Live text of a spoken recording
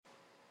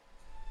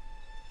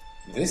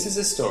This is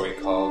a story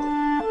called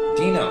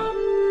Dino,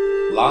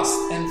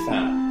 Lost and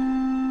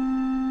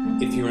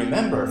Found. If you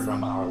remember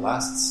from our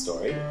last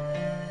story,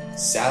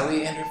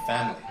 Sally and her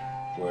family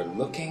were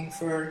looking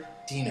for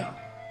Dino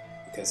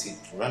because he'd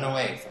run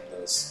away from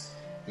those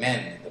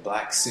men in the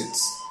black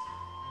suits,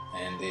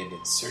 and they'd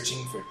been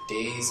searching for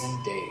days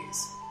and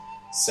days.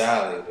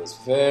 Sally was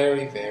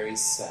very, very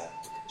sad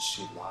because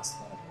she'd lost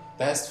one of her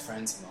best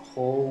friends in the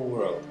whole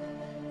world,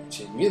 and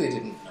she really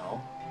didn't know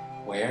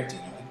where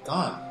Dino had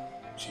gone.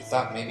 She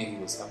thought maybe he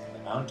was up in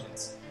the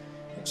mountains,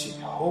 and she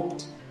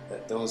hoped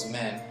that those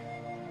men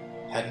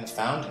hadn't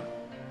found him.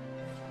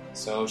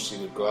 So she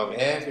would go out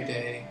every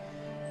day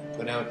and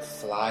put out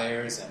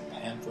flyers and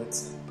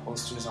pamphlets and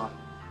posters and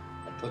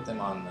put them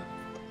on the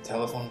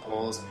telephone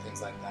poles and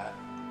things like that.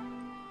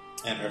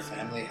 And her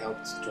family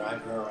helped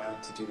drive her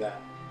around to do that.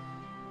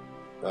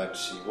 But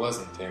she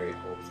wasn't very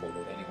hopeful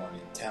that anyone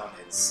in town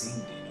had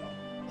seen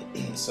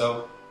Dino.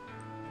 So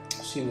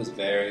she was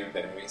very,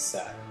 very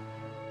sad.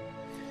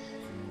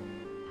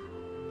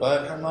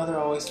 But her mother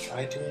always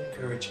tried to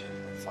encourage her.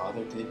 Her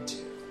father did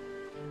too.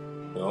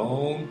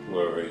 Don't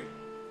worry.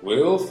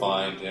 We'll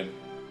find him.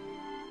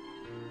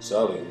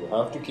 Sally, you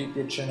have to keep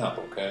your chin up,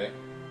 okay?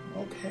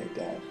 Okay,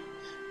 Dad.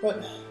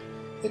 But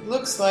it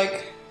looks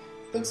like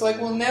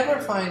we'll never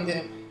find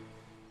him.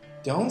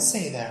 Don't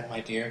say that,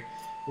 my dear.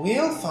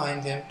 We'll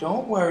find him.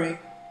 Don't worry.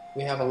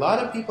 We have a lot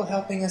of people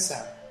helping us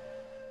out.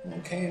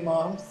 Okay,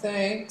 Mom,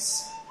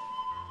 thanks.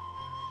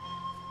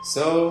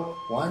 So,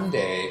 one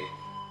day,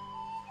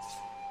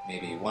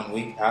 maybe 1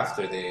 week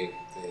after that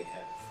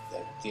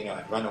Dino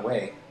had run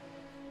away,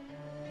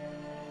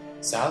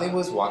 Sally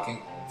was walking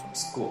home from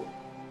school.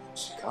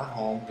 She got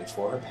home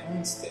before her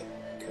parents did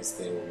because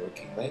they were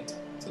working late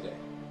today.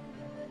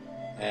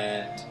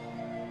 And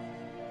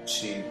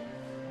she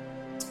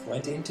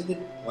went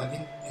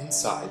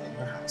inside in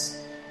her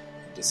house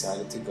and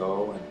decided to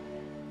go and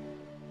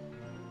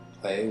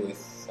play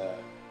with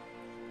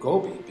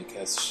Gobi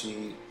because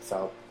she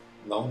felt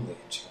lonely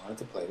and she wanted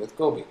to play with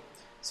Gobi.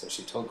 So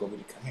she told Gobi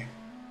to come here.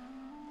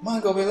 Come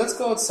on, Gobi, let's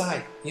go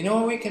outside. You know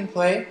where we can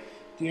play?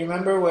 Do you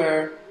remember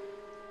where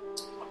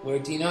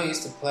Dino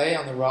used to play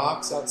on the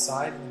rocks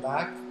outside in the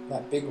back?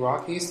 That big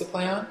rock he used to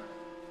play on?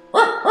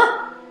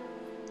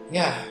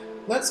 Yeah,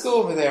 let's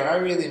go over there. I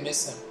really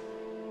miss him.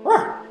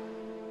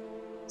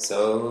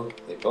 So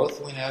they both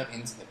went out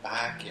into the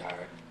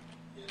backyard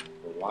and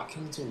were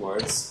walking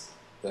towards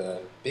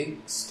the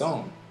big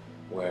stone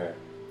where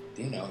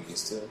Dino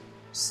used to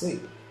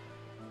sleep.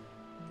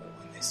 But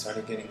when they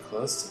started getting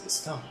close to the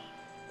stone,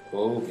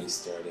 Gobi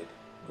started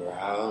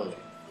growling.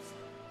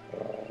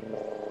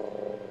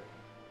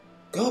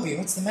 Gobi,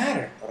 what's the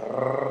matter?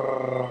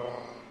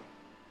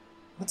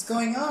 What's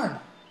going on?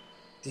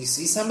 Do you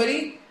see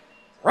somebody?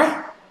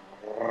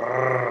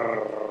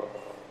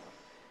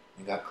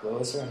 He got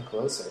closer and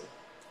closer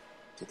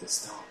to the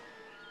stone.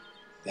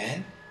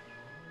 Then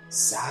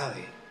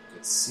Sally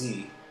could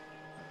see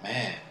a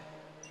man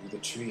through the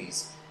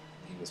trees,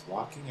 and he was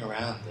walking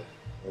around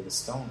where the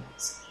stone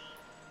was.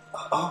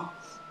 Oh,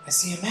 I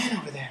see a man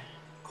over there.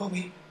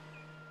 Gobi,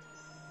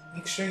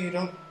 make sure you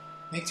don't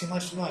make too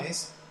much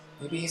noise.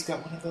 Maybe he's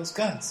got one of those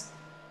guns.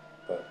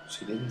 But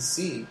she couldn't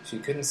see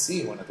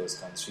one of those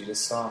guns. She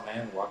just saw a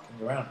man walking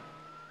around.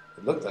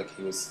 It looked like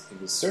he was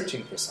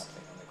searching for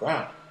something on the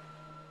ground.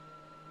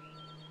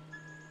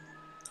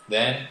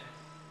 Then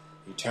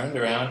he turned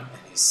around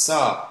and he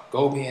saw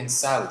Gobi and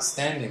Sally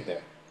standing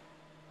there.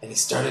 And he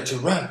started to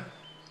run.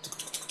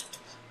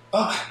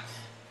 Oh,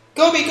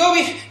 Gobi,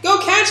 go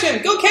catch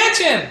him! Go catch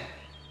him!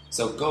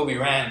 So Gobi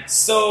ran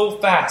so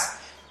fast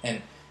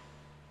and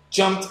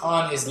jumped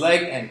on his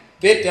leg and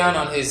bit down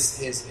on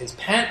his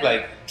pant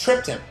leg and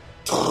tripped him.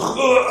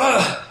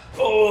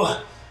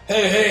 Oh,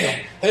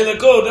 hey, let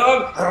go,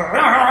 dog!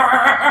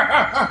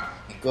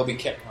 And Gobi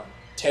kept on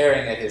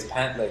tearing at his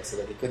pant leg so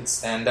that he couldn't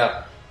stand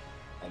up.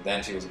 And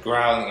then she was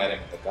growling at him,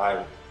 and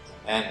the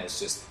man was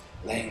just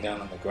laying down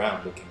on the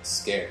ground looking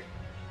scared.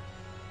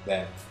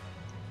 Then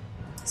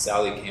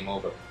Sally came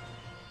over.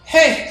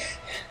 Hey,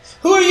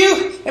 who are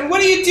you, and what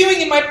are you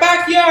doing in my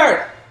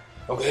backyard?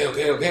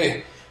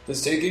 Okay.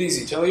 Just take it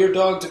easy. Tell your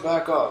dog to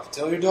back off.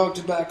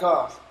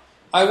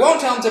 I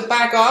won't tell him to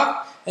back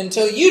off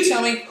until you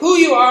tell me who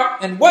you are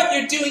and what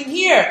you're doing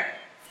here.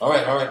 All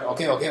right.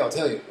 Okay, I'll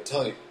tell you.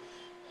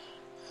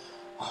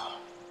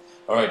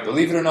 All right,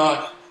 believe it or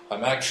not,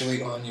 I'm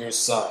actually on your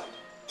side.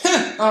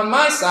 On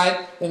my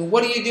side? Then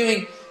what are you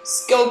doing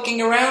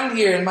skulking around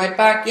here in my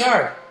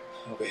backyard?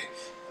 Okay,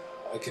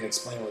 I can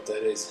explain what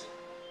that is.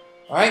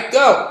 All right,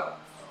 go.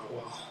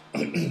 Well,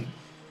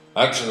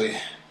 actually,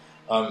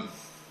 I'm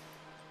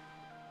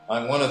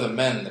one of the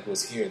men that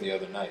was here the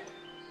other night.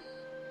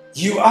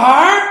 You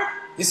are?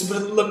 Yes,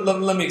 but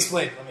let me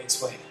explain.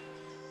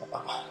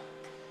 All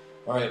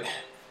right,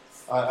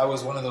 I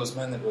was one of those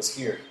men that was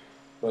here,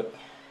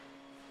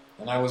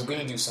 and I was going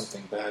to do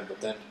something bad,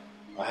 but then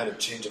I had a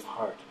change of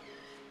heart.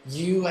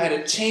 You had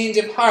a change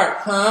of heart,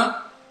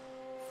 huh?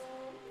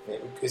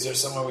 Is there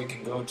somewhere we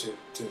can go to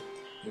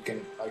You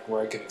can, like,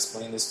 where I can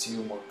explain this to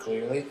you more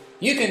clearly.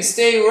 You can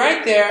stay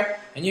right there,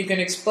 and you can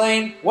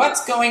explain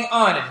what's going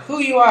on and who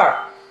you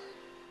are.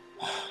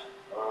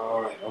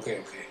 All right,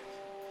 okay.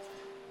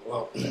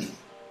 Well,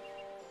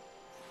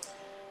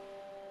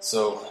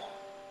 so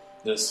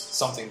there's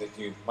something that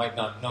you might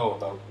not know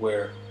about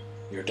where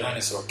your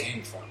dinosaur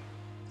came from.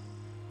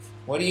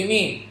 What do you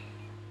mean?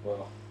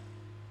 Well,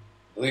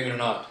 believe it or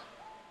not,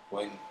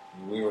 when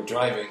we were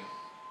driving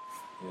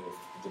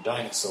the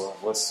dinosaur,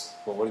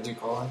 what did you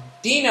call him?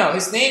 Dino.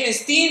 His name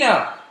is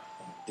Dino.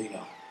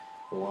 Dino.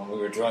 But when we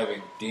were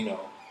driving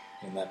Dino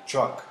in that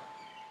truck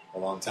a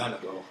long time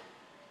ago,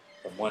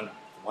 from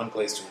one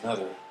place to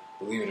another,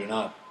 believe it or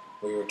not,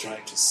 we were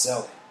trying to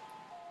sell him.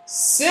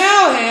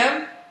 Sell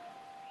him?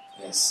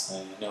 Yes,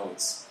 I know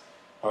it's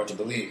hard to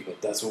believe,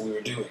 but that's what we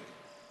were doing.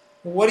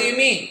 What do you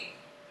mean?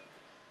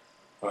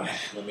 Alright,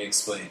 let me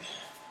explain.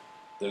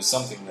 There's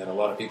something that a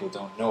lot of people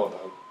don't know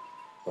about,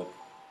 but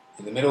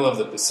in the middle of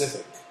the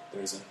Pacific,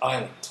 there's an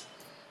island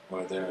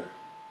where the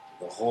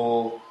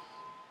whole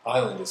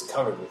island is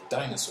covered with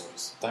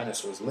dinosaurs.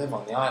 Dinosaurs live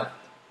on the island.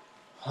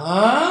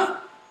 Huh?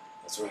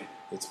 That's right.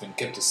 It's been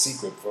kept a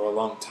secret for a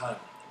long time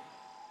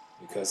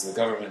because the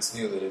governments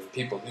knew that if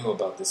people knew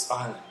about this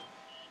island,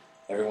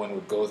 everyone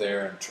would go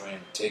there and try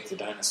and take the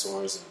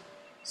dinosaurs and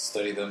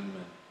study them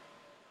and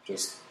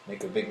just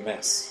make a big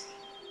mess.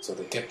 So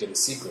they kept it a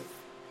secret.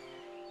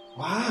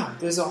 Wow,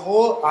 there's a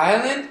whole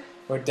island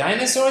where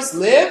dinosaurs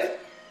live?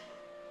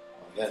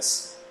 Oh,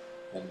 yes.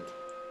 And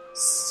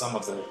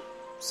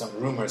some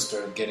rumors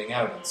started getting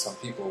out, and some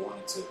people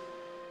wanted to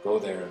go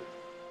there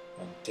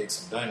and take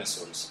some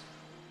dinosaurs.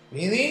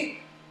 Really?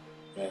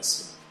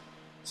 Yes.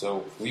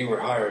 So we were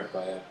hired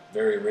by a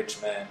very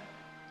rich man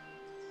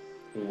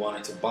who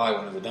wanted to buy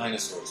one of the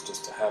dinosaurs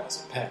just to have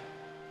as a pet.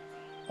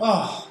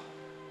 Oh,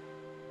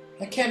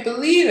 I can't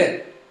believe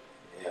it.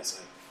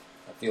 Yes,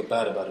 I feel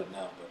bad about it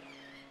now,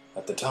 but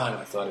at the time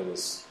I thought it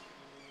was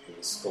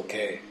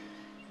okay,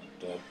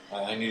 and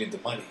I needed the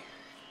money.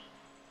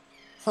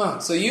 Huh,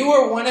 so you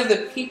were one of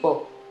the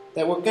people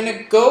that were going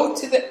to go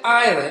to the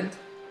island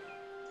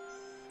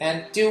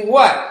and do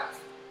what?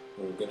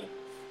 We were going to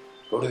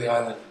go to the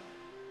island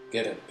and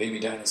get a baby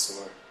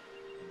dinosaur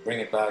and bring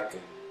it back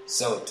and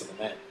sell it to the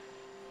men.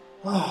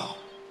 Oh,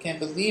 can't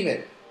believe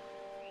it.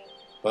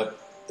 But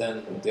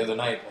then the other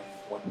night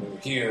when we were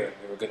here and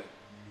we were going to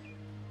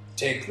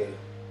take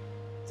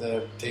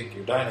take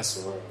your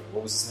dinosaur,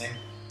 what was his name?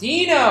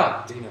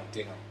 Dino. We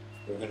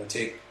were going to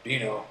take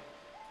Dino.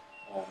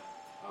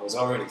 I was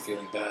already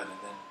feeling bad, and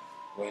then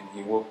when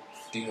you woke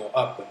Dino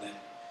up and then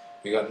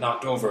we got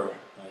knocked over,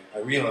 I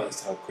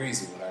realized how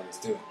crazy what I was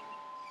doing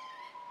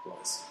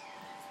was.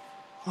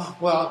 Oh,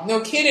 well,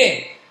 no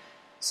kidding.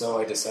 So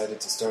I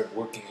decided to start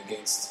working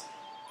against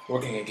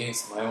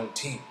my own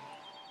team.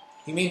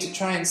 You mean to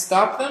try and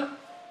stop them?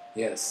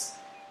 Yes.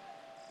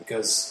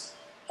 Because,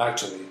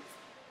 actually,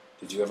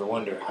 did you ever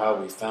wonder how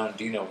we found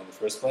Dino in the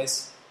first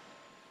place?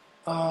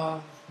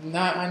 No,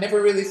 I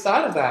never really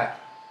thought of that.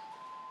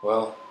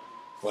 Well,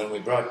 when we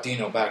brought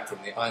Dino back from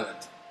the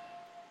island,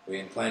 we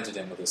implanted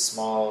him with a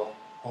small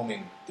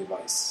homing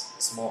device,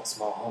 a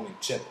small homing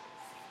chip.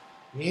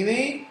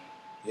 Really?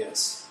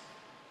 Yes.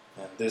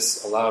 And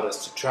this allowed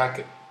us to track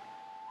him.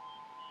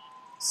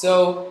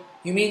 So,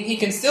 you mean he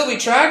can still be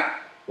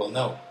tracked? Well,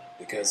 no,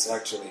 because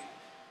actually,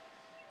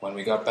 when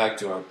we got back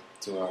to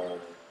our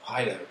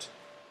hideout,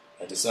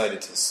 I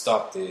decided to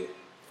stop the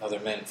other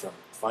men from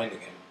finding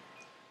him,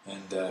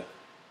 and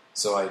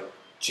so I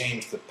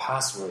changed the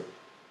password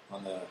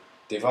on the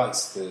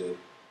device, the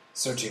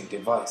searching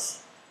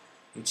device.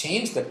 You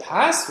changed the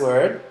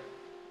password?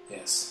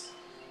 Yes.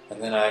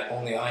 And then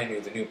only I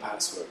knew the new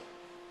password.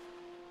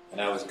 And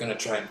I was going to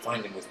try and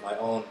find him with my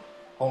own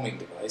homing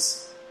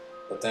device,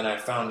 but then I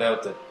found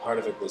out that part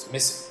of it was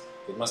missing.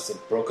 It must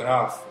have broken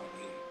off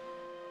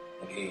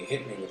when he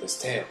hit me with his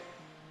tail.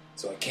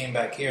 So I came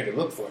back here to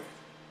look for it.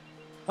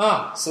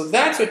 Ah, so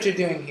that's what you're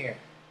doing here.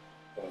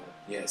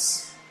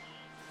 Yes.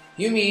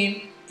 You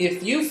mean,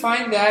 if you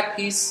find that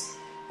piece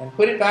and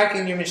put it back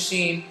in your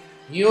machine,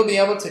 you'll be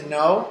able to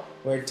know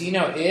where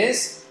Dino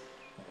is?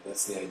 Oh,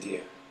 that's the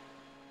idea.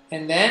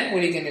 And then,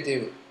 what are you going to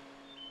do?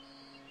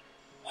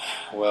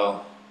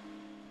 Well,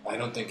 I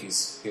don't think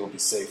he'll be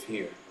safe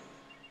here.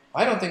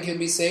 I don't think he'll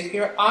be safe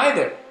here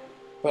either.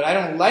 But I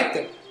don't like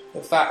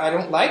the fact. I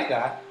don't like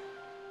that.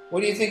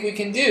 What do you think we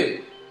can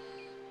do?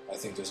 I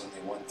think there's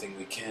only one thing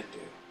we can do.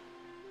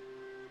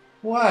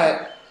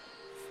 What?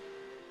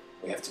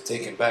 We have to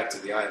take him back to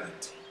the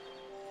island.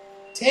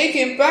 Take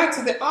him back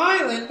to the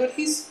island? But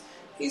he's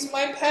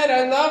my pet.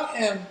 I love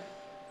him.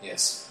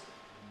 Yes,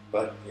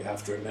 but you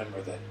have to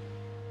remember that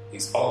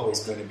he's always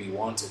going to be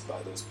wanted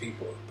by those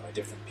people, by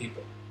different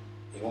people.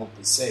 He won't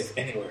be safe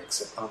anywhere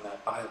except on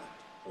that island,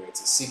 where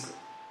it's a secret.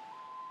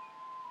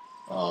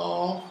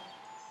 Oh,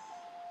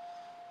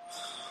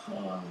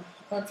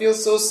 I feel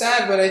so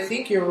sad, but I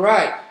think you're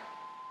right.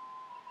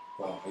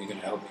 Well, are you going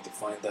to help me to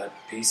find that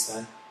piece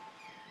then?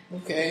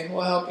 Okay,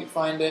 we'll help you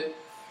find it.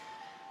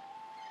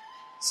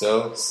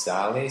 So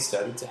Sally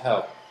started to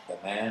help the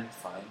man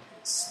find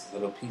this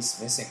little piece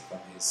missing from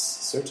his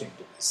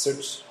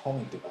search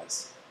homing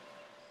device.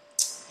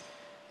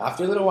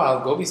 After a little while,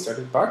 Goby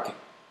started barking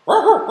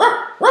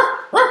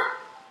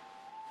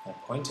and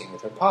pointing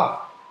with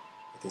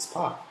his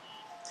paw.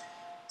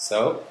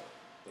 So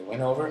they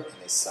went over and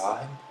they saw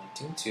him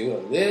pointing to a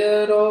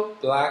little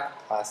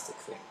black plastic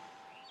thing.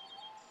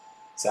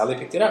 Sally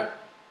picked it up.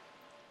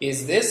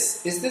 Is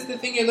this the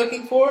thing you're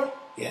looking for?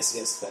 Yes,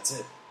 that's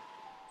it.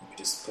 Let me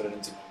just put it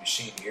into my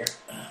machine here.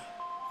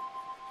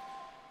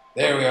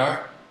 There we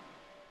are.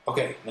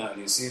 Okay, now do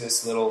you see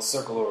this little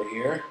circle over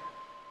here?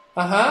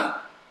 Uh-huh.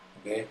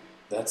 Okay,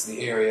 that's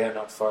the area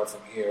not far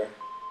from here.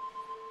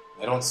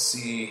 I don't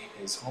see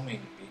his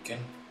homing beacon.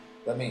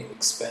 Let me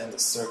expand the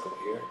circle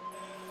here.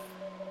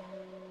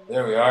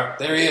 There we are.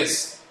 There he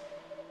is.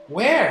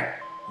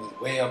 Where? He's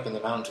way up in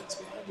the mountains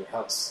behind your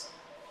house.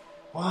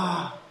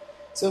 Wow.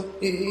 So,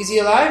 is he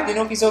alive? Do you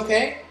know if he's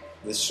okay?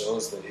 This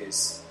shows that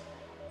his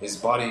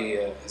body,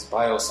 his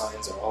bio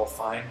signs are all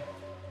fine,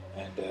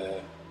 and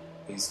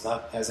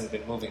hasn't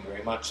been moving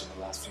very much in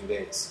the last few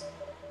days.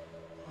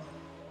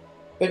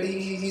 But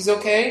he's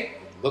okay?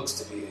 It looks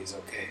to be he's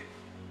okay.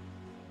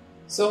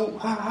 So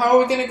how are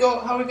we going to go?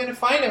 How are we going to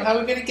find him? How are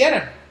we going to get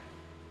him?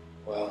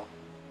 Well,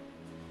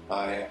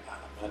 I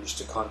managed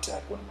to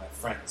contact one of my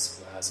friends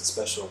who has a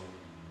special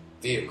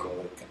vehicle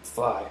that can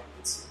fly.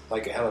 It's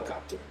like a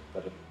helicopter,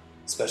 but a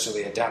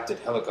specially adapted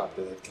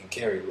helicopter that can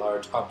carry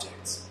large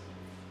objects.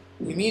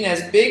 You mean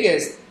as big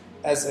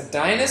as a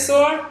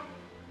dinosaur?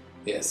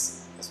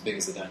 Yes, as big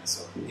as a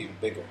dinosaur, even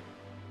bigger.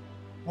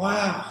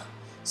 Wow.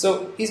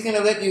 So he's going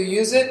to let you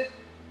use it?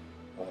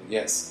 Well,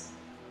 yes.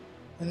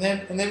 And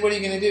then what are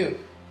you going to do?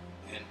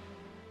 And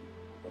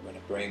we're going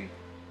to bring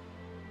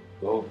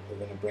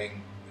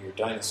your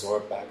dinosaur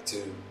back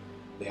to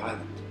the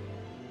island.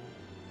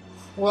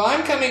 Well,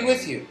 I'm coming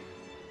with you.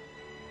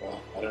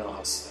 Well, I don't know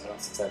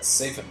if that's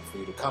safe enough for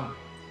you to come.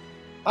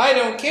 I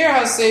don't care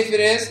how safe it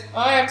is.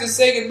 I have to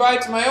say goodbye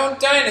to my own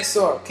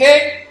dinosaur,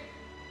 okay?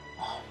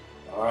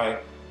 All right.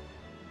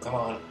 Come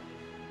on.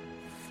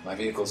 My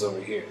vehicle's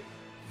over here.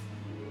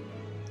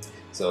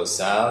 So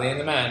Sally and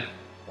the man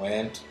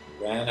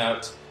ran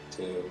out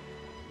to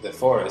the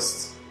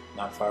forest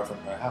not far from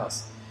her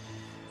house.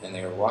 And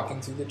they were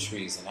walking through the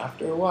trees, and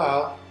after a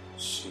while,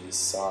 she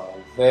saw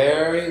a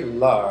very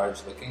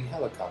large-looking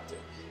helicopter.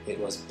 It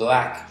was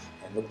black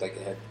and looked like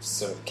it had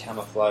sort of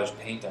camouflage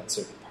paint on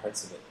certain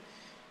parts of it.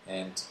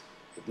 And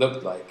it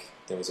looked like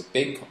there was a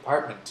big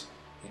compartment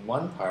in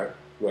one part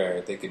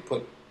where they could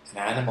put an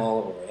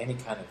animal or any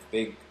kind of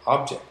big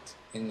object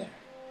in there.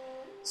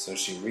 So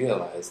she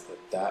realized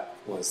that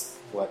was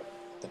what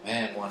the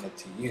man wanted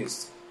to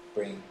use to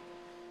bring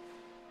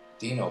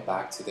Dino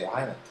back to the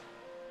island.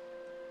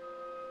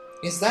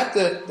 Is that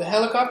the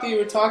helicopter you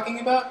were talking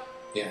about?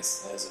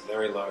 Yes, there's a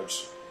very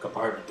large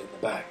compartment in the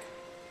back.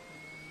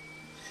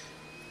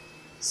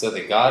 So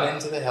they got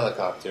into the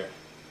helicopter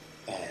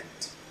and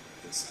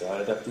they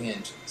started up the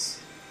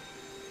engines.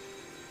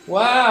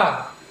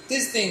 Wow!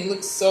 This thing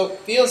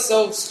feels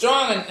so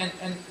strong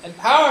and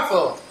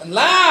powerful and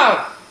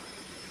loud!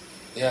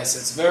 Yes,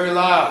 it's very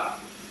loud.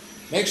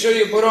 Make sure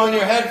you put on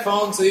your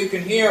headphones so you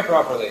can hear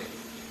properly.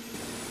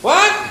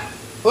 What?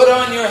 Put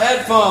on your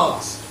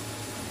headphones.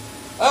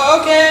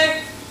 Oh,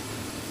 okay.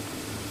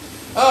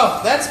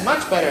 Oh, that's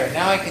much better.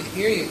 Now I can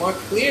hear you more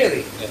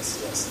clearly.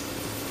 Yes.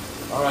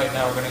 All right,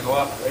 now we're going to go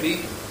up.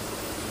 Ready?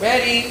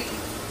 Ready.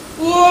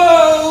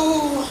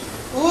 Whoa!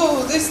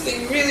 Whoa, this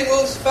thing really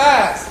moves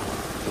fast.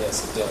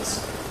 Yes, it does.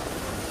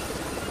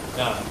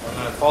 Now, I'm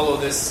going to follow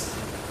this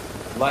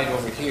light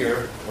over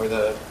here where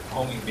the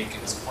homing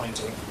beacon is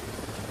pointing.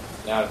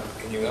 Now,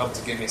 can you help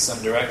to give me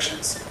some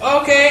directions?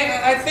 Okay,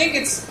 I think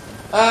it's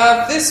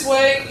this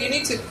way. You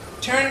need to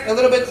turn a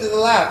little bit to the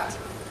left.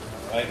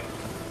 All right.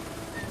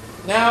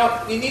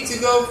 Now, you need to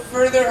go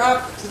further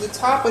up to the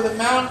top of the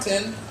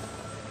mountain.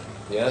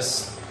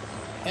 Yes.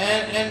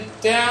 And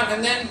down,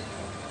 and then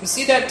you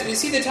see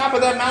the top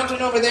of that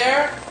mountain over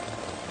there?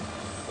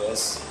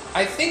 Yes.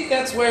 I think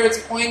that's where it's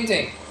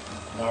pointing.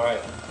 All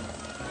right.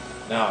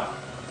 Now,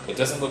 it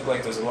doesn't look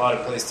like there's a lot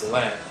of place to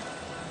land.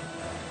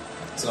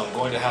 So I'm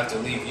going to have to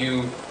leave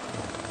you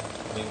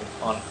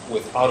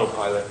with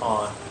autopilot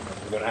on.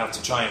 You're going to have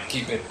to try and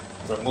keep it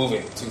from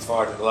moving too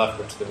far to the left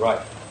or to the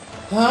right.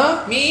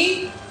 Huh?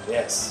 Me?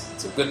 Yes.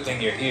 It's a good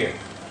thing you're here.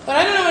 But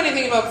I don't know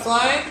anything about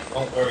flying.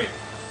 Don't worry.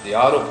 The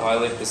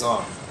autopilot is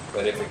on.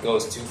 But if it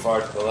goes too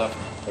far to the left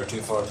or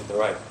too far to the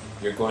right,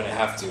 you're going to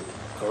have to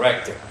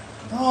correct it.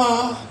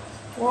 Oh,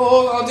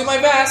 well, I'll do my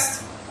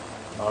best.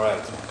 All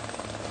right.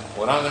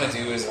 What I'm going to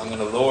do is I'm going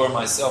to lower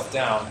myself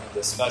down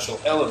the special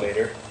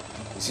elevator.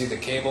 You see the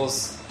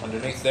cables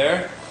underneath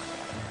there?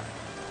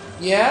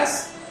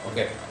 Yes.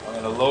 Okay, I'm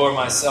going to lower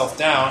myself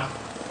down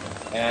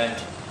and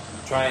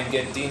try and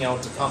get Dino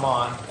to come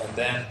on and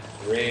then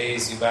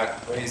raise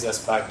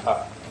us back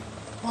up.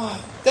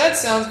 Oh, that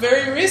sounds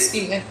very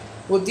risky. And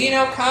will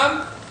Dino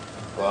come?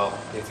 Well,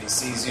 if he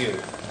sees you,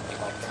 he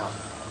might come.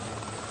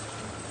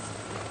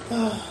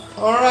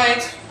 All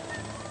right.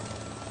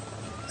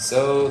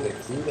 So they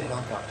flew the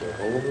helicopter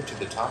over to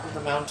the top of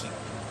the mountain.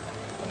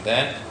 And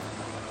then,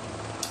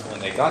 when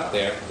they got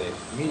there, they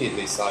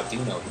immediately saw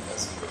Dino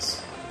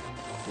because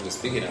he was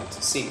big enough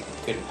to see. He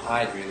couldn't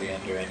hide really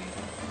under any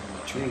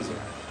trees or anything.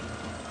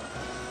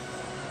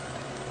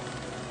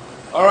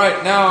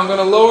 Alright, now I'm going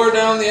to lower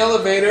down the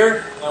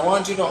elevator. I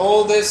want you to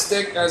hold this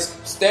stick as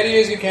steady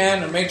as you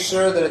can and make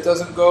sure that it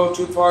doesn't go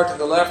too far to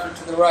the left or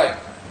to the right.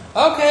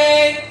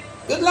 Okay,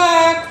 good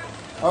luck.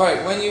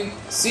 Alright, when you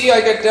see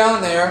I get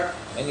down there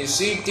and you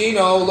see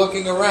Dino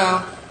looking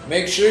around,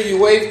 make sure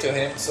you wave to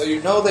him so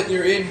you know that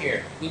you're in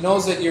here. He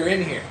knows that you're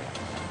in here.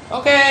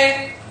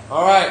 Okay,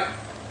 alright.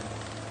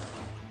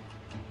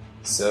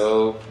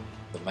 So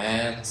the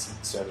man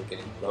started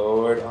getting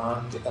lowered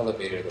on the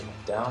elevator that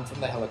went down from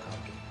the helicopter.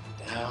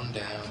 Down,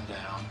 down,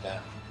 down,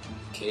 down.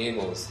 The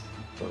cables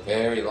were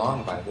very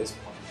long by this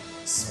point,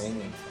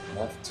 swinging from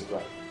left to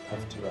right,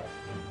 left to right.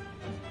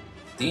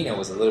 Dino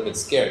was a little bit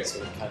scared,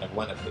 so he kind of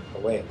went a bit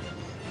away.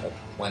 But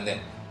when the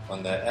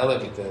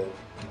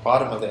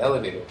bottom of the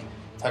elevator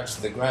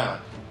touched the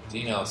ground,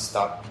 Dino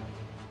stopped,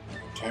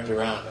 turned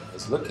around, and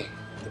was looking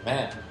at the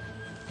man.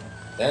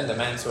 Then the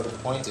man sort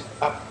of pointed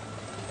up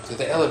to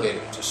the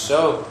elevator to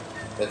show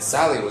that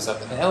Sally was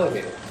up in the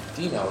elevator.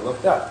 Dino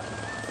looked up.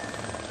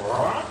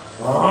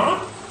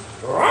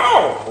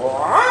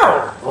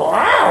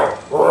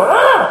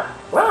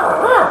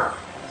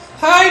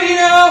 Hi,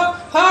 Dino!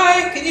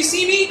 Hi! Can you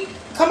see me?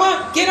 Come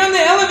on, get on the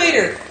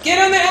elevator! Get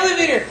on the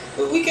elevator!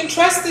 We can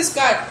trust this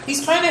guy.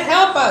 He's trying to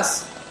help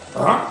us.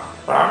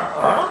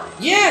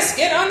 Yes,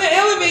 get on the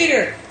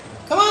elevator!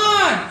 Come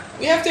on!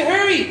 We have to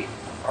hurry!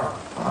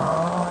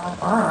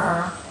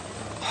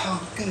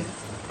 Oh, good.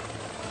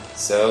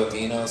 So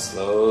Dino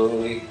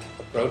slowly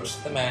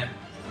approached the man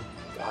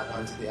and got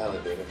onto the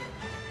elevator.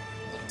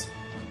 And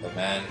the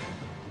man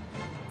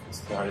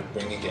started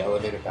bringing the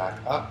elevator back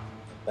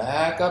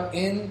up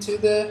into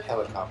the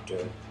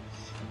helicopter.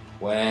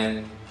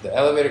 When the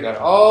elevator got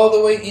all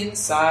the way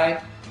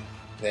inside,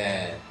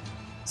 then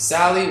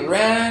Sally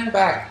ran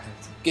back and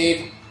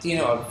gave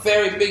Dino a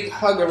very big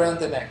hug around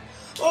the neck.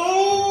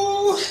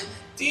 Oh,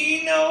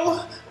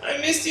 Dino, I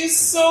missed you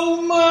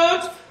so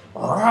much.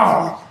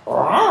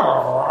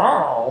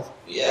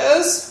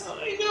 Yes,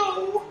 I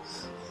know.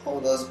 Oh,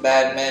 those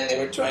bad men, they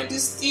were trying to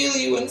steal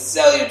you and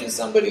sell you to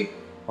somebody.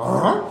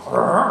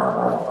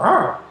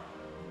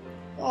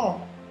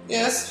 Oh,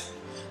 yes.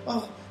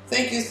 Oh,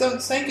 thank you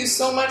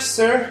so much,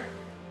 sir.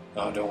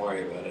 Oh, don't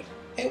worry about it.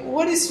 Hey,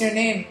 what is your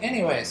name,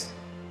 anyways?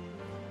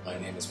 My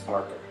name is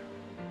Parker.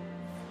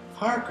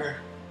 Parker?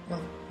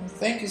 Well,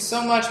 thank you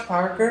so much,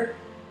 Parker.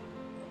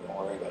 Don't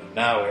worry about it.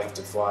 Now we have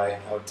to fly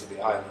out to the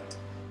island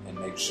and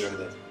make sure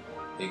that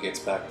he gets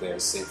back there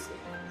safely.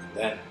 And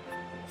then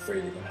I'm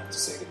afraid you're going to have to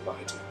say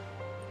goodbye to him.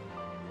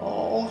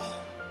 Oh,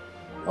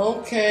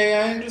 okay,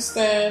 I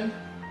understand.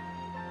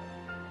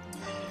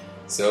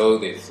 So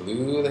they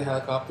flew the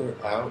helicopter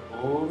out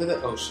over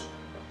the ocean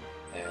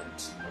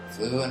and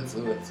flew and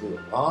flew and flew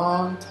a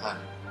long time.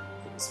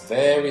 It was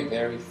very,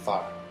 very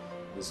far.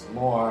 It was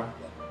more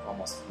than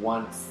almost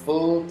one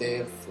full day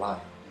of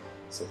flying.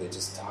 So they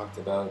just talked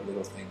about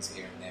little things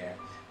here and there.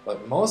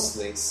 But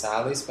mostly,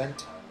 Sally spent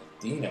time with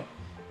Dino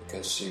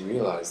because she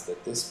realized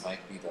that this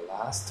might be the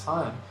last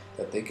time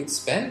that they could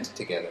spend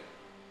together.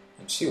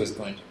 And she was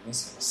going to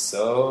miss him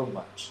so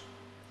much.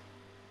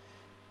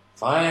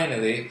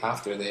 Finally,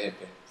 after they had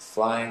been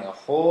flying a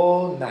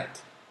whole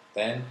night,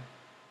 then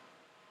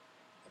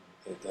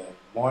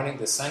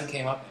the sun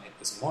came up and it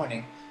was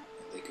morning,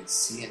 and they could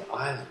see an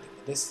island in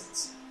the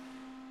distance.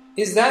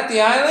 Is that the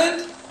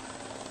island?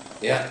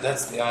 Yeah,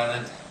 that's the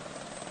island.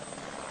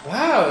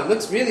 Wow, it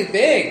looks really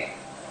big.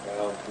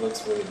 Well, it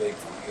looks really big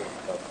from here,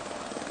 but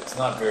it's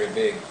not very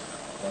big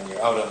when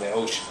you're out on the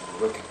ocean and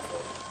you're looking for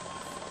it.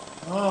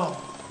 Oh,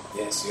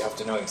 yes, you have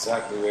to know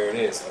exactly where it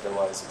is,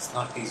 otherwise it's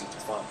not easy to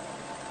find.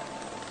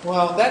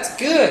 Well, that's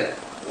good.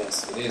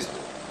 Yes, it is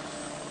good.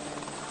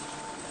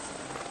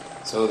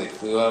 So they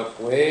flew out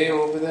way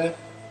over the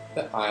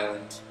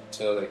island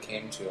until they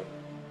came to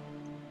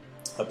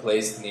a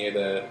place near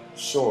the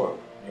shore,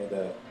 near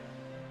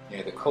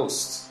the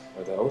coast,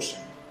 where the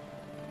ocean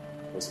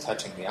was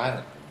touching the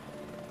island.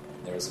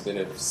 And there was a bit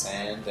of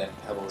sand and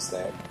pebbles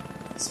there.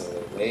 So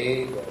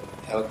they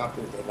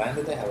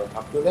landed the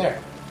helicopter there.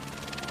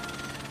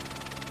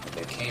 And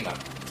they came up.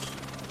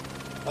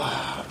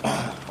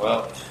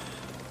 Well,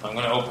 I'm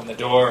going to open the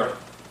door.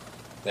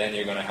 Then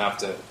you're going to have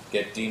to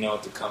get Dino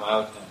to come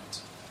out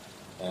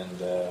and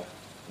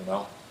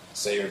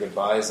say your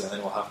goodbyes, and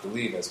then we'll have to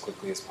leave as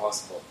quickly as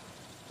possible.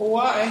 Well,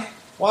 why?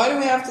 Why do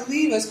we have to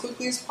leave as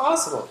quickly as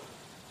possible?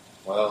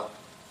 Well,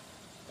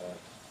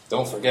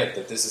 don't forget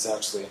that this is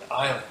actually an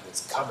island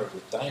that's covered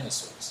with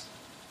dinosaurs.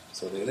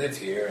 So they live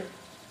here, and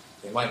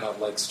they might not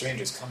like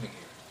strangers coming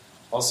here.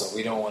 Also,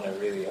 we don't want to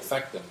really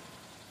affect them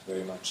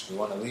very much. We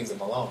want to leave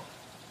them alone.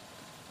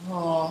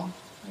 Oh,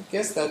 I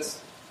guess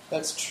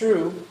that's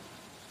true.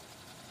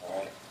 All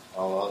right,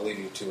 I'll leave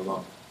you two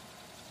alone.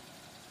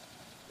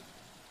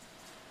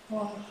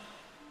 Oh.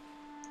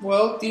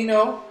 Well,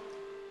 Dino,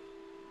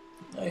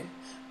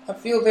 I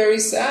feel very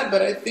sad,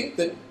 but I think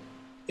that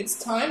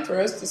it's time for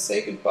us to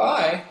say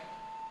goodbye.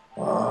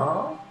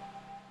 Huh?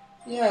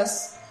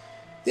 Yes,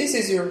 this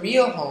is your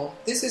real home.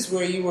 This is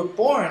where you were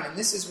born, and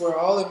this is where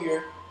all of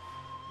your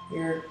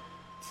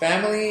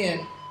family and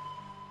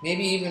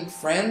maybe even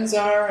friends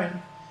are,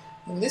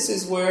 and this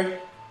is where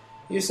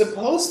you're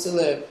supposed to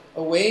live,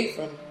 away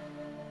from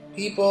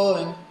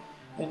people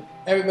and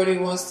everybody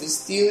wants to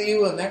steal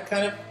you and that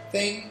kind of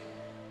thing.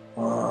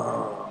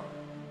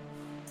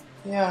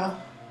 Yeah,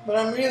 but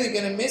I'm really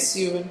gonna miss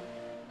you,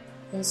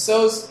 and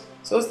so's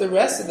the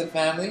rest of the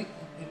family,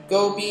 and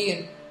Gobi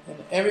and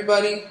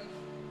everybody.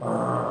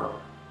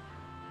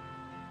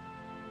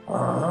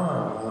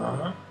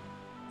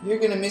 You're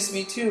gonna miss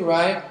me too,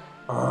 right?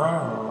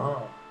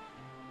 Oh,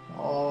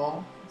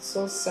 it's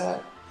so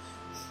sad.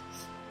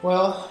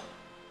 Well,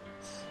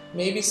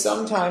 maybe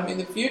sometime in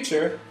the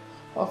future,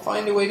 I'll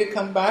find a way to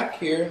come back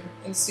here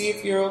and see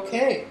if you're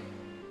okay.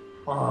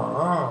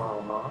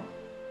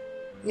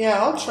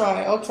 Yeah, I'll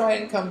try. I'll try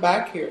and come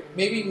back here.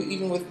 Maybe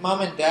even with Mom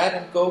and Dad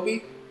and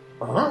Gobi.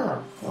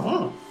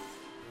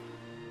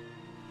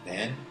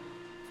 Then,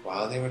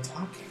 while they were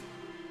talking,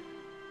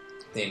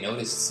 they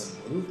noticed some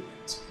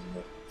movement in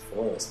the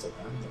forest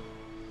around them.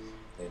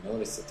 They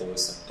noticed that there were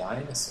some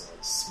dinosaurs,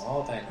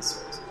 small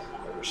dinosaurs,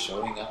 that were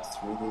showing up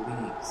through the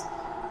leaves.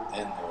 And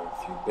then there were a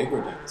few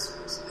bigger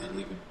dinosaurs, and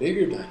even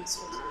bigger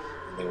dinosaurs.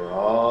 And they were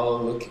all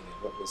looking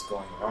at what was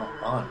going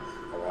on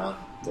around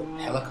the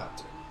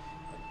helicopter.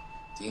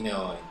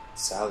 Dino and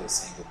Sally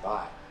saying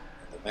goodbye,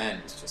 and the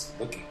man was just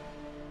looking,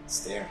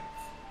 staring.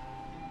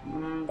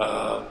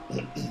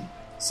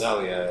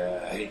 Sally,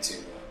 I hate to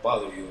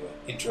bother you,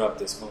 interrupt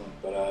this moment,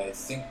 but I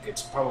think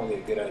it's probably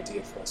a good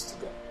idea for us to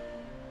go.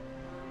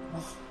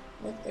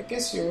 I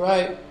guess you're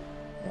right.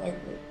 Like,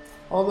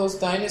 all those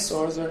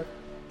dinosaurs are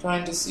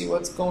trying to see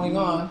what's going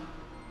on.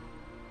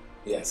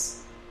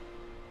 Yes.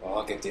 Well,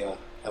 I'll get the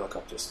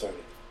helicopter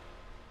started.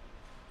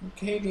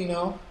 Okay,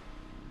 Dino.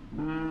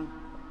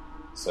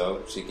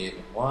 So she gave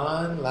him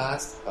one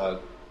last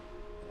hug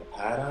and a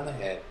pat on the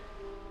head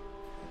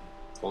and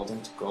told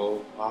him to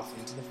go off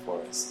into the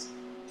forest.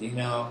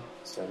 Dino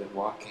started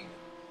walking,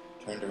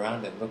 turned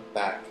around and looked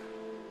back,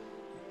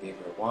 and gave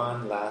her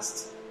one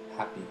last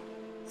happy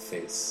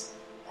face,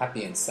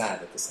 happy and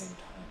sad at the same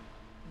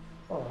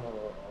time.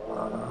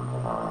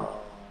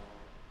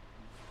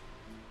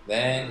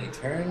 Then he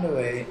turned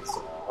away and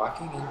started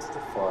walking into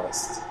the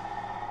forest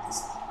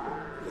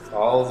with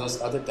all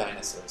those other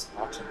dinosaurs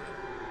watching him.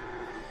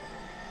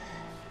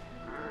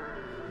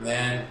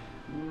 Then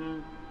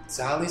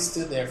Sally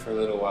stood there for a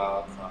little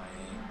while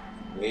crying,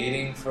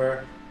 waiting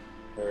for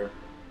her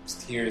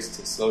tears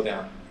to slow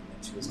down, and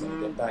then she was going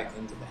to get back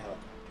into the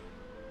helicopter.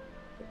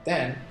 But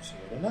then she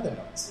heard another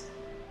noise.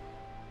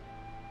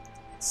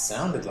 It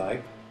sounded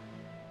like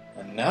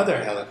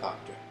another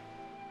helicopter.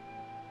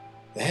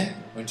 Then,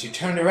 when she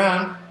turned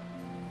around,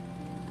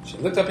 she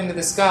looked up into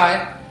the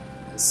sky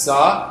and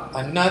saw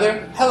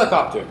another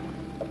helicopter,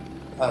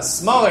 a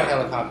smaller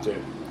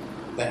helicopter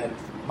that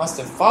must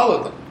have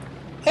followed them.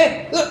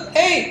 Hey, look,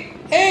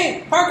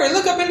 hey, Parker,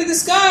 look up into the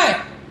sky.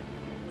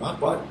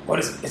 What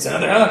is it? It's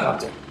another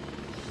helicopter.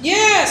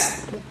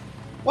 Yes!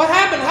 What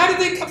happened? How did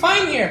they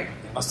find here?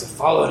 They must have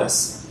followed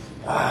us.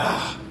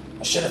 I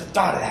should have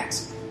thought of that.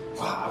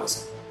 Wow, I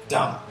was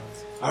dumb.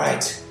 All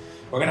right,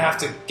 we're going to have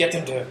to get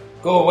them to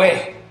go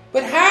away.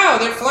 But how?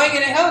 They're flying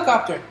in a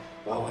helicopter.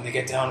 Well, when they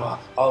get down,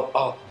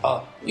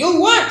 You'll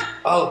what?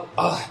 I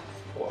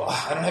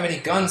don't have any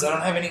guns. I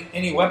don't have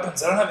any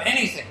weapons. I don't have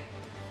anything.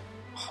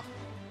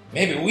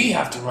 Maybe we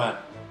have to run.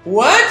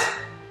 What?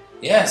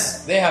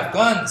 Yes, they have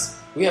guns.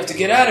 We have to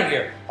get out of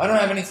here. I don't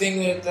have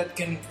anything that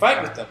can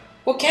fight with them.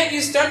 Well, can't you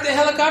start the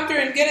helicopter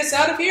and get us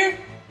out of here?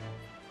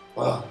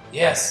 Well,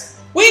 yes.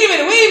 Wait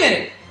a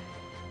minute.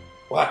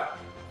 What?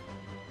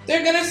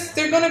 They're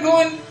gonna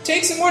go and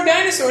take some more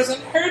dinosaurs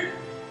and hurt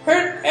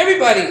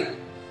everybody.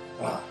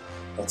 Well,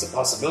 that's a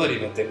possibility,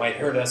 but they might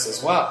hurt us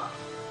as well.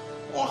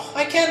 Well,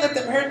 I can't let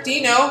them hurt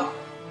Dino.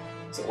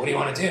 So what do you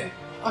want to do?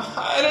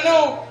 I don't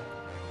know.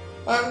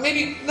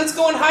 Maybe let's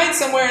go and hide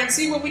somewhere and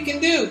see what we can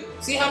do.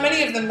 See how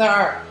many of them there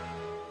are.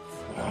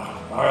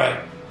 All right.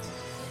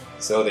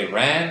 So they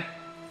ran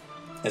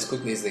as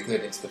quickly as they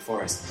could into the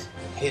forest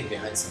and hid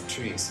behind some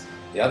trees.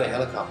 The other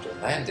helicopter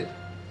landed.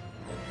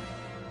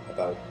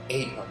 About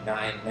 8 or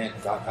 9 men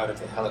got out of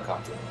the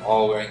helicopter,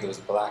 all wearing those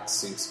black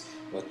suits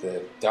with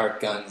the dart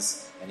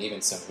guns and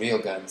even some real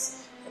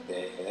guns. And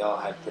they all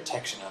had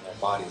protection on their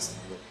bodies and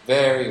they were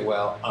very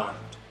well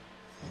armed.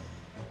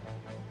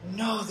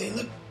 No, they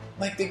look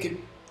like they could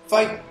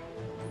fight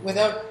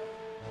without...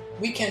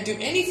 We can't do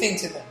anything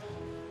to them.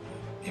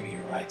 Maybe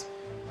you're right.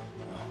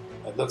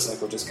 It looks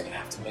like we're just going to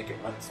have to make a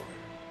run for it.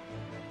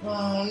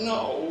 Oh,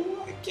 no.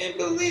 I can't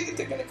believe that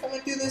they're going to come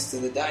and do this to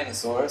the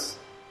dinosaurs.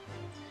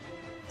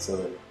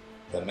 So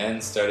the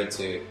men started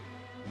to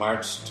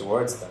march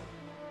towards them,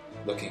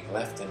 looking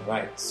left and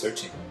right,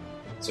 searching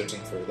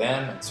for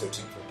them and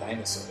searching for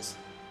dinosaurs.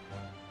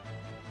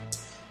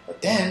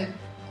 But then,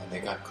 when they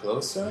got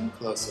closer and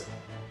closer,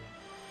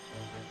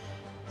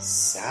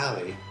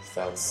 Sally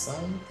felt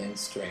something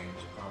strange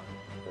on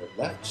her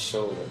left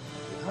shoulder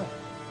behind.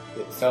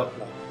 It felt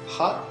like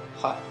hot,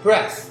 hot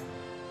breath.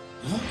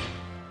 Huh?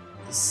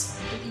 Is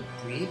somebody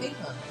breathing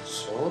on her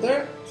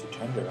shoulder? She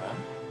turned around.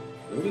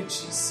 Who did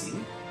she see?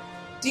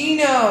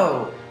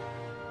 Dino!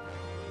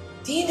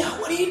 Dino,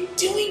 what are you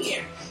doing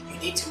here? You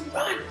need to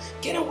run.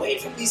 Get away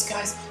from these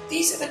guys.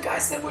 These are the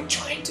guys that were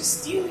trying to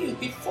steal you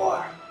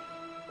before.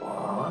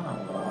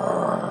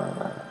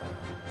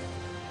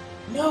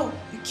 No,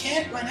 you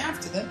can't run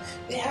after them.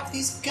 They have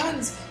these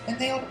guns, and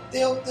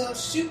they'll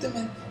shoot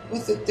them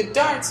with the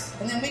darts,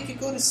 and they'll make you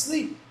go to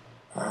sleep.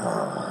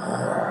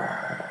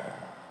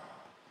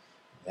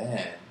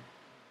 Then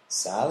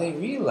Sally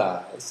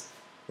realized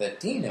that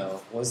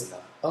Dino was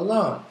not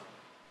alone.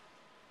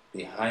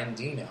 Behind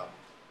Dino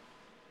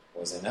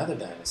was another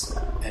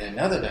dinosaur, and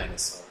another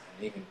dinosaur,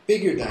 an even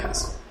bigger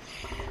dinosaur.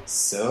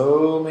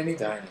 So many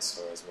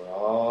dinosaurs were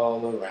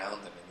all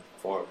around them in the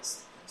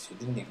forest, and she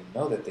didn't even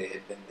know that they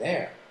had been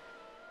there.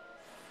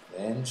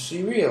 Then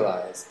she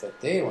realized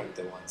that they weren't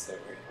the ones that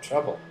were in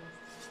trouble.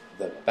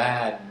 The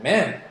bad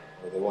men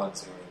were the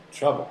ones who were in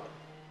trouble.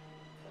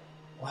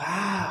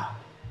 Wow,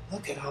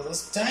 look at all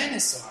those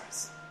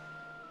dinosaurs.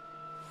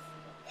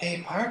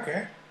 Hey,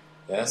 Parker.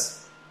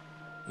 Yes?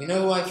 You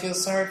know who I feel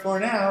sorry for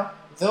now?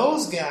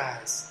 Those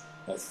guys.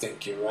 I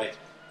think you're right.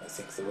 I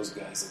think those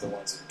guys are the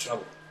ones in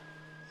trouble.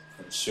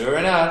 And sure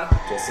enough,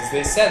 just as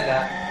they said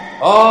that,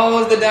 all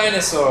of the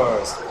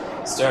dinosaurs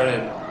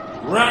started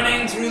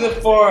running through the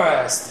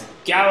forest,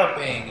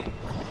 galloping,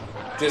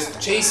 just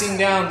chasing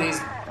down these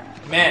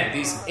men,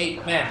 these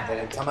 8 men that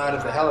had come out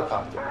of the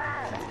helicopter.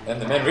 Then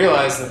the men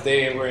realized that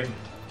they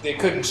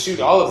couldn't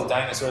shoot all of the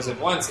dinosaurs at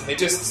once, and they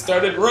just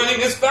started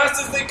running as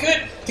fast as they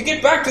could to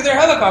get back to their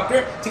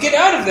helicopter, to get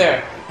out of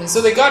there. And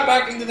so they got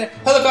back into the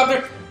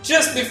helicopter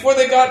just before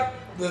the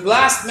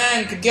last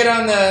man could get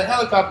on the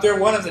helicopter.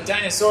 One of the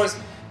dinosaurs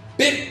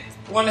bit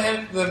one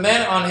of the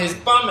men on his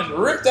bum and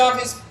ripped off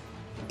his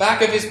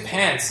back of his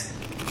pants.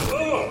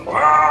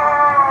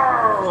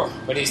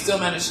 But he still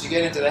managed to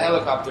get into the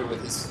helicopter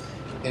with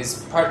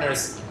his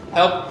partner's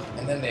help,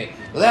 and then they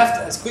left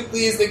as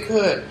quickly as they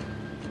could.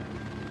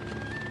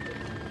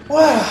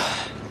 Wow,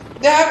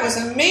 that was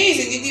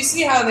amazing. Did you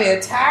see how they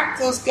attacked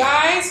those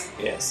guys?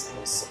 Yes, it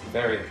was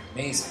very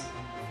amazing.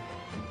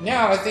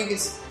 Now I think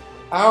it's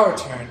our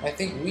turn. I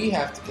think we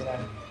have to get out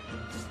of here.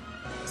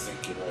 I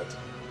think you're right.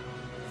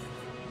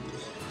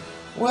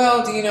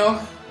 Well, Dino,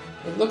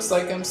 it looks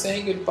like I'm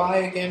saying goodbye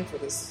again for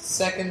the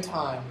second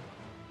time.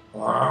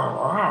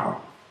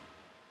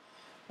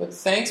 But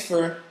thanks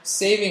for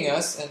saving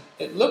us, and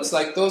it looks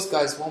like those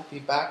guys won't be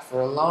back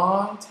for a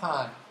long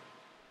time.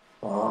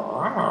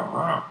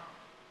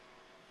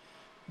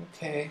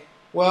 Okay,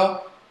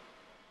 well,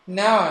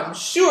 now I'm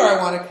sure I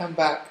want to come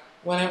back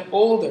when I'm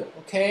older,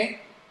 okay?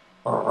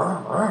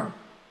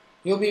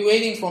 You'll be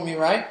waiting for me,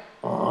 right?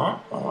 But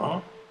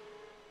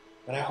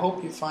I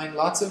hope you find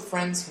lots of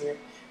friends here,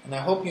 and I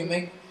hope you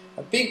make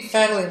a big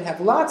family and have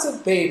lots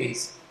of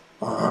babies.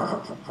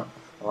 I'm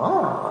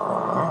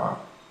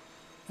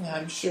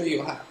sure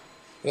you'll have.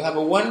 You'll have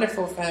a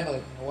wonderful family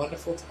and a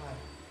wonderful time.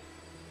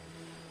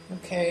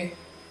 Okay.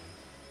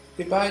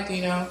 Goodbye,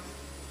 Dino.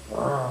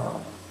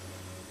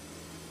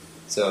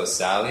 So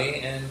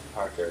Sally and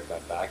Parker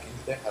got back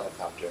into their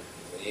helicopter and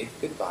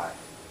waved goodbye.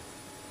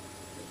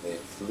 And they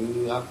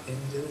flew up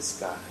into the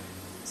sky.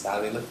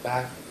 Sally looked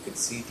back and could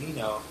see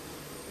Dino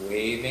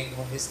waving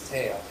his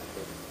tail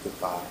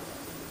goodbye.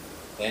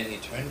 Then he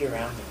turned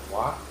around and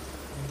walked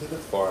into the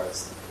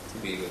forest to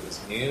be with his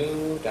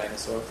new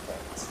dinosaur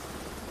friends.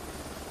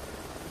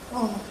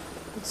 Oh,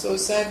 it's so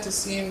sad to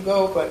see him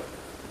go, but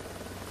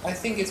I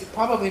think it's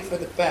probably for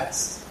the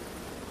best.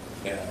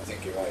 Yeah, I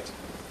think you're right.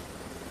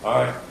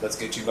 Alright, let's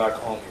get you back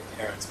home. Your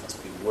parents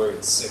must be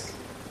worried sick.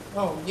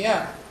 Oh,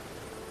 yeah.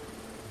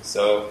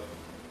 So,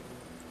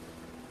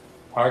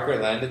 Parker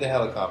landed the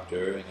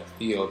helicopter in a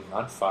field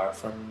not far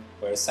from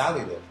where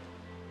Sally lived,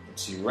 and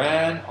she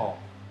ran home.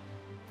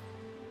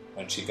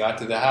 When she got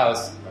to the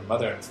house, her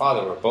mother and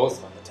father were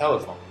both on the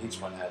telephone.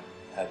 Each one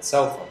had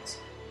cell phones.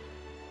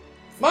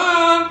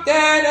 Mom!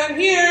 Dad, I'm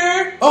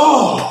here!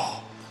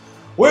 Oh!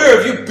 Where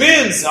have you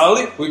been,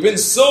 Sally? We've been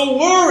so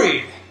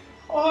worried!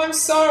 Oh, I'm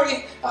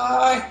sorry.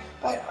 I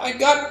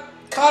got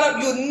caught up.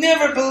 You'll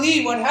never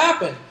believe what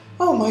happened.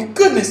 Oh, my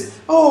goodness.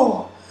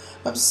 Oh,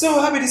 I'm so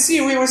happy to see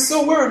you. We were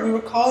so worried. We were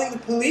calling the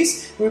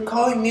police. We were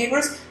calling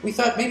neighbors. We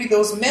thought maybe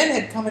those men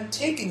had come and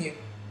taken you.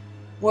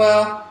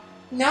 Well,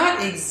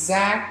 not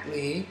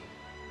exactly.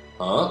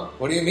 Huh?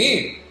 What do you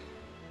mean?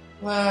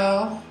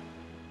 Well,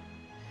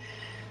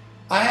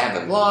 I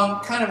have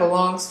kind of a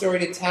long story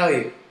to tell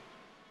you.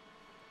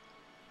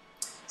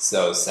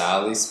 So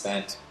Sally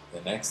spent the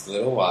next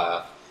little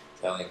while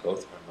telling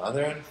both her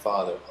mother and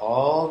father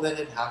all that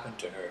had happened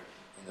to her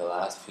in the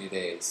last few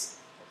days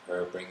of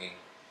her bringing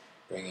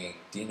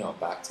Dino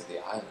back to the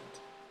island.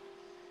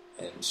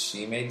 And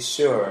she made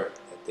sure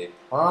that they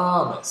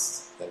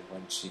promised that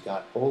when she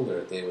got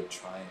older, they would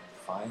try and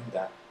find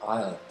that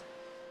island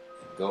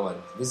and go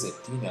and visit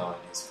Dino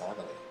and his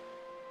family.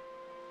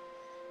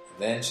 And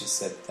then she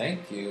said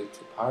thank you to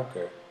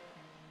Parker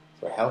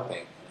for helping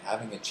and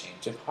having a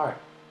change of heart.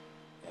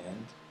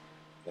 And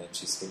then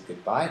she said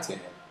goodbye to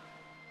him,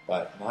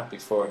 but not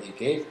before he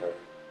gave her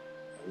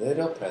a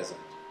little present.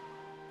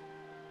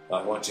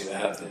 I want you to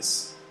have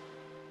this.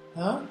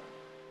 Huh?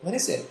 What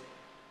is it?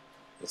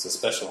 It's a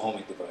special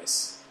homing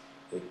device.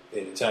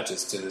 It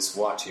attaches to this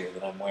watch here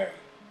that I'm wearing.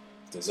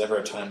 If there's ever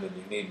a time that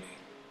you need me,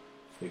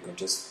 you can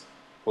just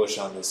push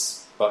on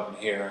this button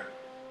here,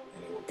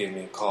 and it will give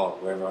me a call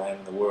wherever I am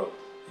in the world,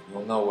 and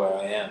you'll know where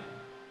I am,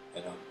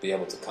 and I'll be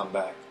able to come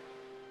back.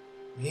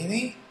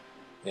 Really?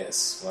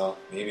 Yes, well,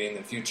 maybe in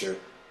the future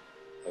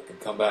I can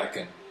come back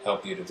and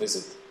help you to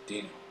visit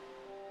Dino.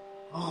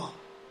 Oh,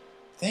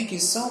 thank you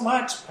so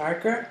much,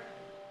 Parker.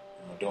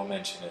 No, don't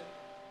mention it.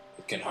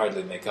 It can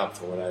hardly make up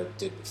for what I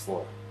did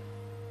before.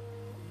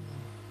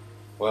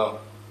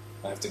 Well,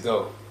 I have to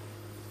go.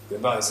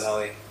 Goodbye,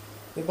 Sally.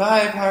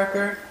 Goodbye,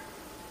 Parker.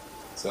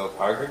 So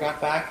Parker got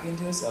back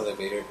into his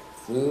elevator,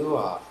 flew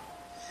off.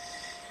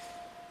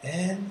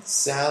 And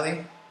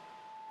Sally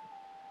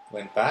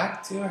went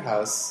back to her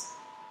house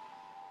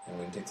and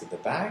went into the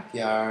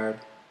backyard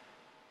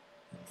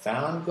and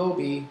found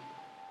Gobi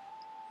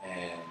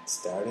and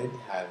started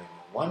having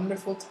a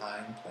wonderful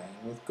time playing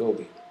with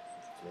Gobi,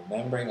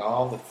 remembering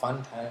all the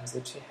fun times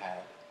that she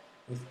had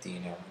with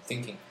Dino and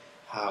thinking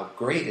how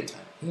great a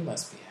time he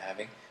must be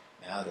having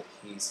now that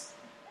he's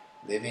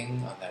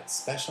living on that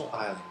special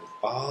island with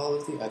all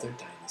of the other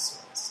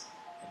dinosaurs.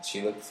 And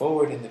she looked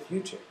forward in the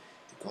future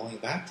to going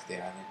back to the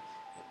island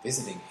and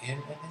visiting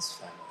him and his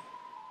family.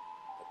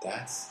 But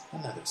that's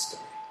another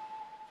story.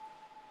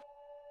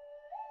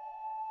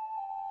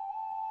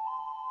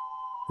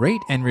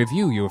 Rate and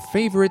review your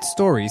favorite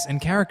stories and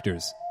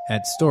characters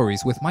at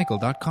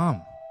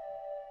storieswithmichael.com.